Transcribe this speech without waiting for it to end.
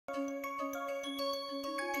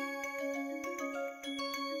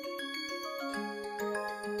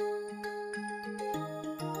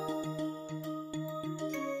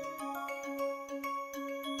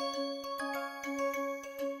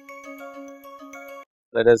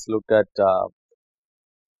let us look at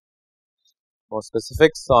more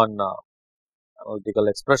specifics on analytical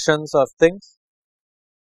expressions of things.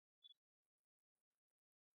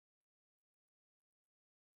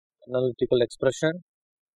 Analytical expression,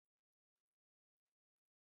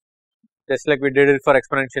 just like we did it for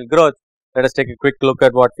exponential growth, let us take a quick look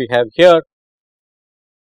at what we have here.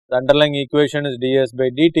 The underlying equation is ds by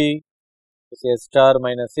dt is s star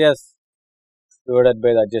minus s divided by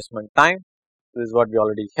the adjustment time. This is what we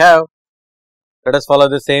already have. Let us follow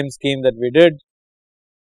the same scheme that we did.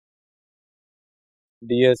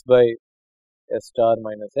 ds by s star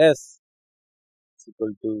minus s is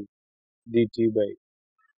equal to dt by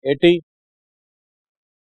at,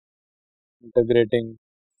 integrating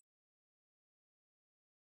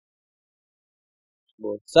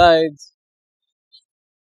both sides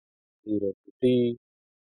 0 to t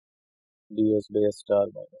ds by s star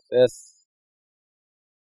minus s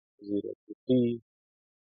 0 to t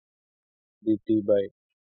dt by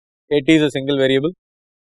at is a single variable,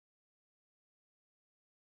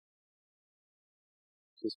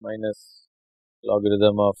 which is minus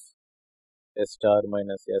logarithm of s star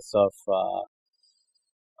minus s of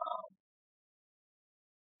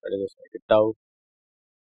let us make it tau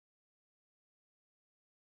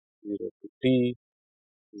 0 to t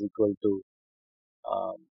is equal to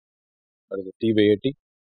what is it, t by at.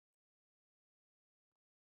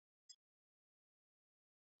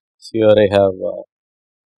 So here I have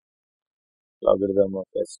logarithm of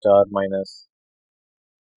s star minus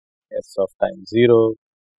s of time 0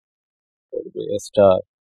 divided by s star,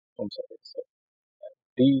 I'm sorry, s of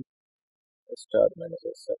t, s star minus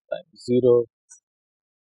s of time 0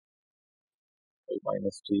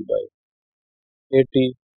 minus t by at,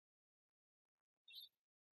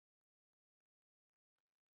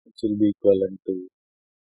 which will be equivalent to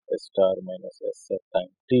s star minus s of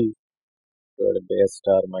time t divided by s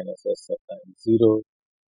star minus s of time 0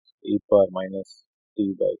 e power minus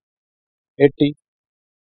t by at,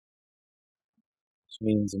 which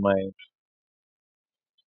means my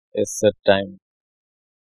s at time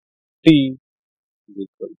t is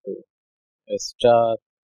equal to s star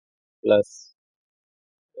plus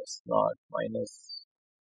s naught minus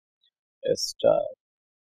s star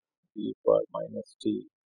e power minus t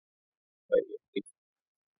by at.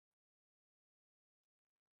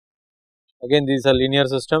 Again, these are linear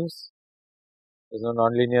systems. There is no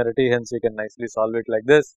non-linearity, hence we can nicely solve it like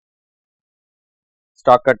this.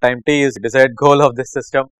 Stock at time t is desired goal of this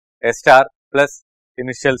system, s star plus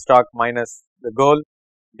initial stock minus the goal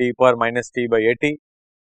d power minus t by at.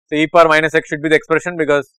 So, e power minus x should be the expression,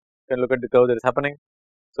 because you can look at the curve that is happening.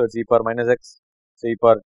 So, it is e power minus x, so e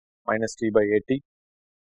power minus t by at.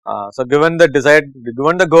 So, given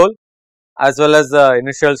the goal as well as the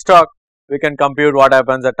initial stock, we can compute what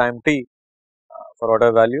happens at time t for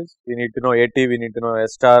whatever values. We need to know at, we need to know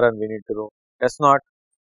s star, and we need to know s naught.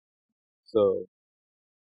 So,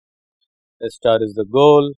 s star is the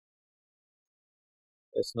goal,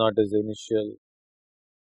 s naught is the initial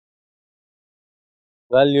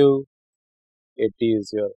value, at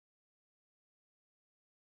is your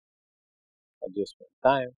adjustment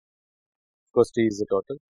time, of course t is the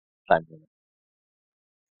total time unit,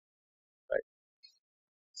 right.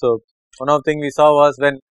 So, one of the thing we saw was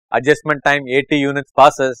when adjustment time 80 units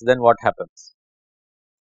passes, then what happens?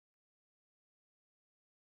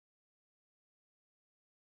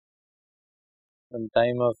 When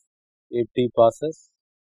time of 80 passes,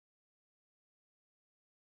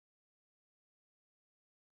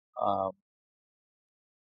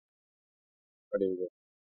 what do you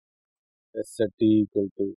get? S at t equal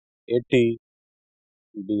to 80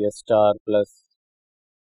 ds star plus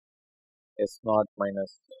s naught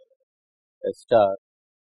minus s star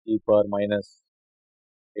e power minus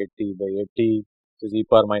 80 by 80, which is e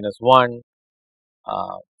power minus 1,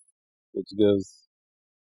 which gives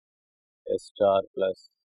s star plus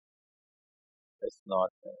s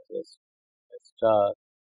naught minus s star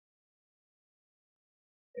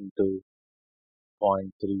into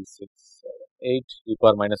 0.3678 e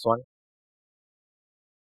power minus 1.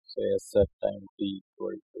 So, s at time t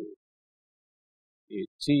equal to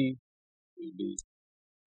at will be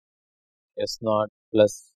s naught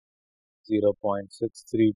plus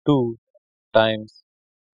 0.632 times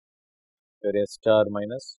your s star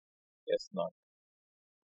minus s naught.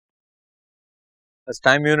 As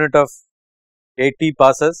time unit of 80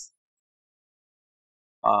 passes,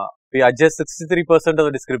 we adjust 63% of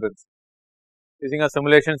the discrepancy. Using a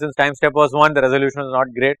simulation, since time step was 1, the resolution was not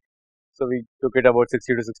great. So, we took it about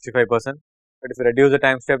 60 to 65%, but if you reduce the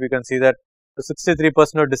time step, you can see that the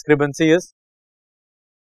 63% of discrepancy is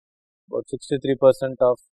about 63%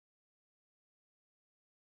 of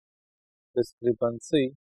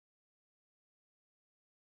discrepancy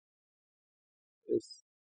is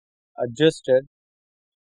adjusted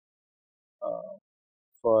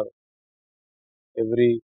for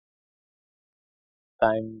every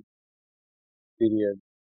time period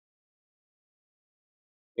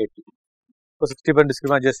 80. So 60%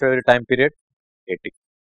 discrepancy adjusted every time period 80,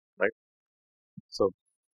 right? So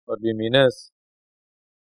what we mean is,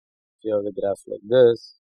 you have the graph like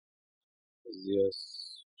this. This is your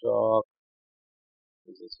stock.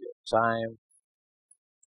 This is your time.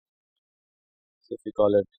 So if we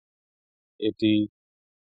call it 80,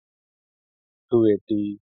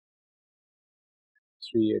 280,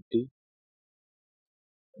 380,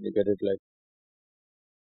 and you get it like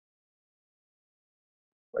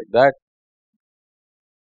that.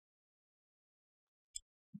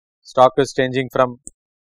 Stock is changing from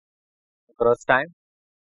across time,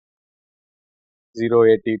 0,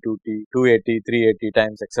 80, 2T, 280, 380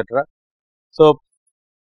 times, etc. So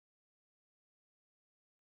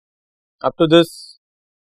up to this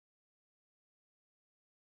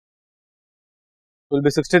will be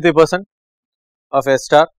 63% of S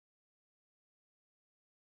star.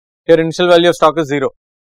 Here initial value of stock is 0,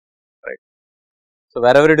 right? So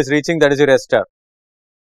wherever it is reaching, that is your S star.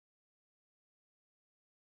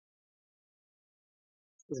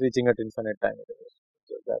 It is reaching at infinite time.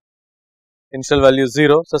 So that initial value is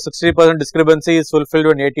 0. So 60% discrepancy is fulfilled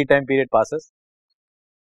when 80 time period passes.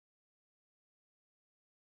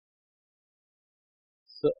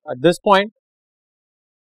 So at this point,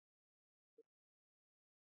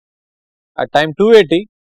 at time 280,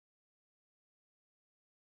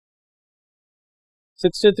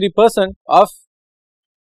 63% of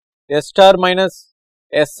S star minus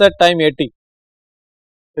S at time 80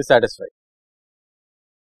 is satisfied.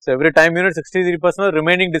 So every time unit 63% of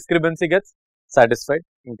remaining discrepancy gets satisfied,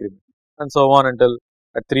 increment, and so on until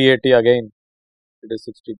at 380 again it is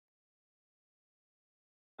 60.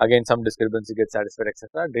 Again some discrepancy gets satisfied,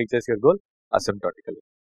 etc. and reaches your goal asymptotically.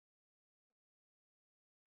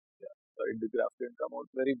 Yeah, sorry, the graph didn't come out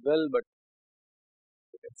very well, but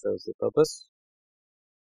it serves the purpose.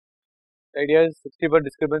 The idea is 60%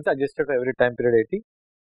 discrepancy adjusted for every time period 80.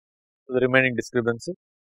 So the remaining discrepancy.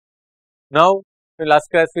 Now in last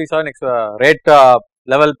class we saw an rate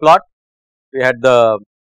level plot. We had the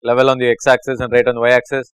level on the x axis and rate on the y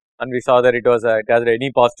axis, and we saw that it has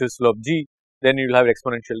any positive slope g, then you will have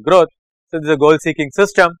exponential growth. So this is a goal seeking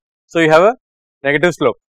system. So you have a negative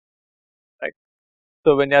slope, right?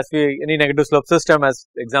 So when as we any negative slope system, as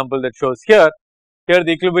example that shows here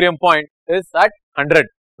the equilibrium point is at 100,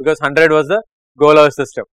 because 100 was the goal of the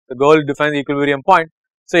system. The goal defines the equilibrium point.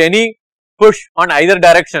 So any push on either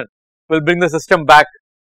direction will bring the system back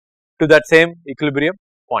to that same equilibrium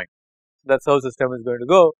point. That is how system is going to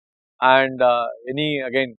go, and any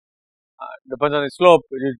again depends on the slope,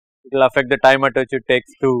 it will affect the time at which it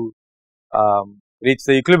takes to reach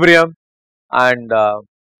the equilibrium, and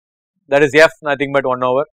that is f nothing but 1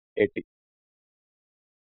 over 80.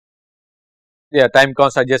 Yeah, time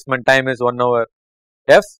constant adjustment time is 1 over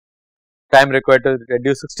f, time required to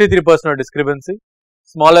reduce 63% of discrepancy,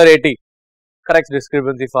 smaller 80 corrects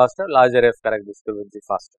discrepancy faster, larger f corrects discrepancy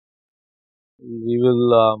faster. We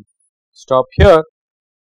will stop here,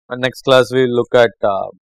 and next class we will look at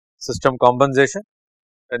system compensation.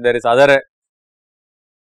 When there is other,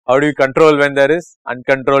 how do you control when there is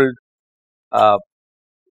uncontrolled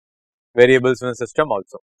variables in the system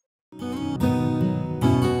also.